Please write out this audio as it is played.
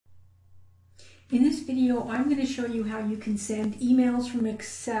In this video, I'm going to show you how you can send emails from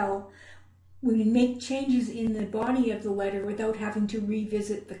Excel when you make changes in the body of the letter without having to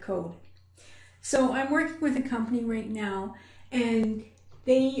revisit the code. So I'm working with a company right now, and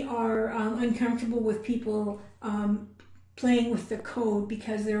they are uncomfortable with people playing with the code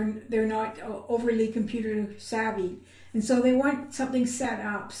because they're not overly computer savvy. And so they want something set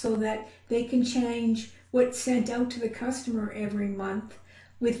up so that they can change what's sent out to the customer every month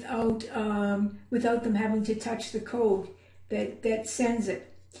without them having to touch the code that sends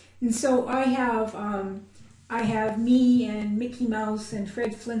it. And so I have me and Mickey Mouse and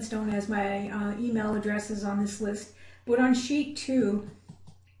Fred Flintstone as my email addresses on this list. But on sheet 2,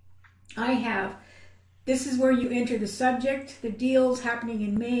 this is where you enter the subject, the deals happening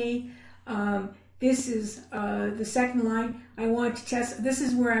in May. This is the second line. I want to test. This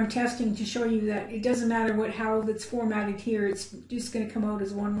is where I'm testing to show you that it doesn't matter how it's formatted here. It's just going to come out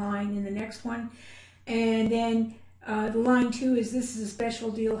as one line in the next one. And then the line 2 is this is a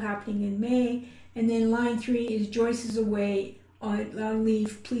special deal happening in May. And then line 3 is Joyce is away on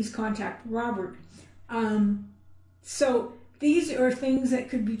leave. Please contact Robert. So these are things that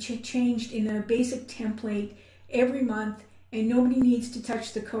could be changed in a basic template every month, and nobody needs to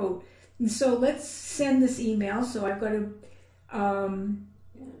touch the code. And so let's send this email. So I've got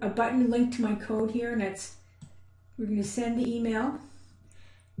a button linked to my code here, and we're going to send the email.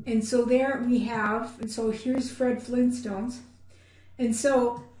 And so there we have, and so here's Fred Flintstones. And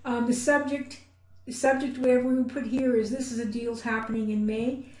so the subject, whatever we put here is this is a deals happening in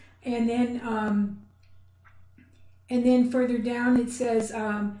May. And then further down it says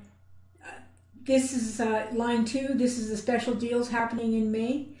this is line 2, this is the special deals happening in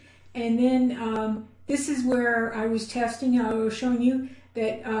May. And then this is where I was testing, I was showing you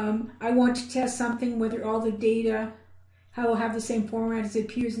that I want to test something, whether all the data, how it'll have the same format as it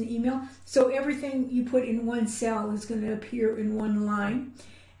appears in the email. So everything you put in one cell is going to appear in one line.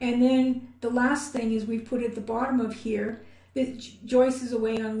 And then the last thing is we put at the bottom of here that Joyce is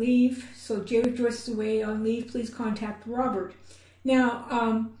away on leave. So Joyce is away on leave, please contact Robert.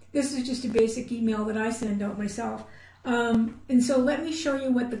 Now, this is just a basic email that I send out myself. And so let me show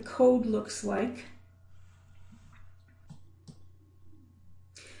you what the code looks like.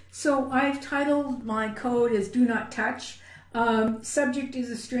 So I've titled my code as Do Not Touch. Subject is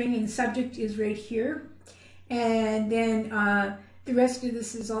a string and subject is right here. And then the rest of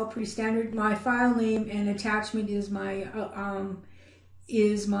this is all pretty standard. My file name and attachment is my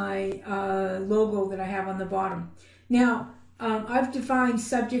logo that I have on the bottom. Now I've defined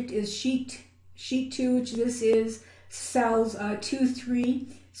subject as sheet 2, which this is cells 2, 3.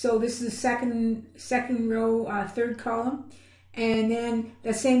 So this is second row, third column. And then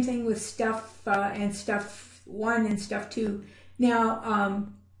the same thing with stuff and stuff 1 and stuff 2. Now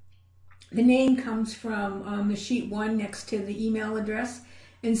the name comes from the sheet 1 next to the email address.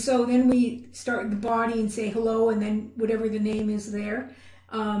 And so then we start the body and say hello, and then whatever the name is there.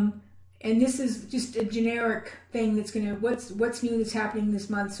 And this is just a generic thing that's going to, what's new that's happening this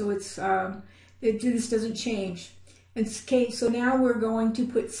month, so it's this doesn't change. Okay, so now we're going to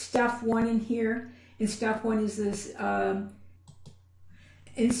put stuff 1 in here, and stuff 1 is this, and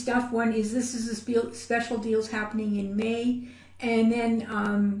stuff 1 is this is the special deals happening in May. And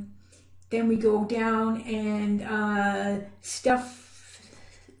then we go down and just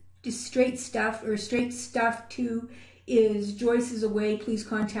straight stuff 2 is Joyce is away, please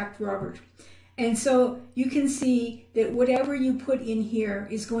contact Robert. And so you can see that whatever you put in here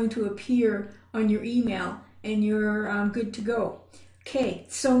is going to appear on your email, and you're good to go. Okay,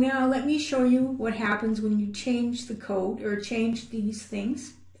 so now let me show you what happens when you change the code or change these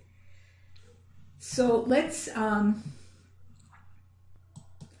things. So let's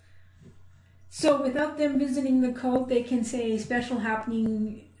so without them visiting the code, they can say special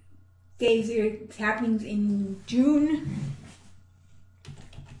happening days or happenings in June.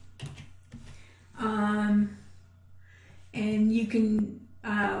 And you can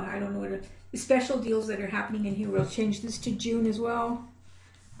I don't know what the special deals that are happening in here. We'll change this to June as well.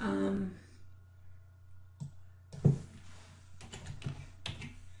 And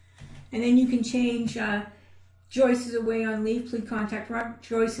then you can change Joyce is away on leave, please contact Robert.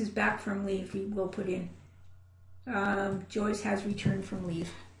 Joyce is back from leave. We will put in Joyce has returned from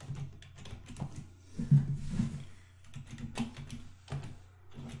leave.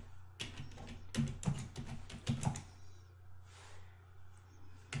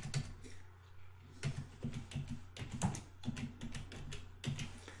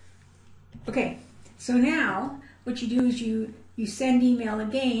 Okay, so now what you do is you send email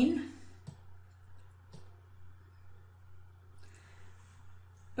again.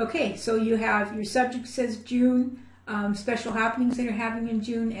 Okay, so you have your subject says June, special happenings that are happening in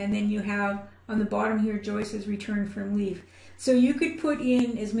June, and then you have on the bottom here, Joyce has returned from leave. So you could put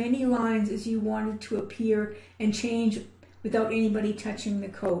in as many lines as you wanted to appear and change without anybody touching the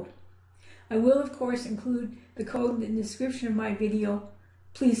code. I will, of course, include the code in the description of my video.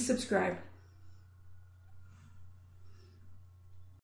 Please subscribe.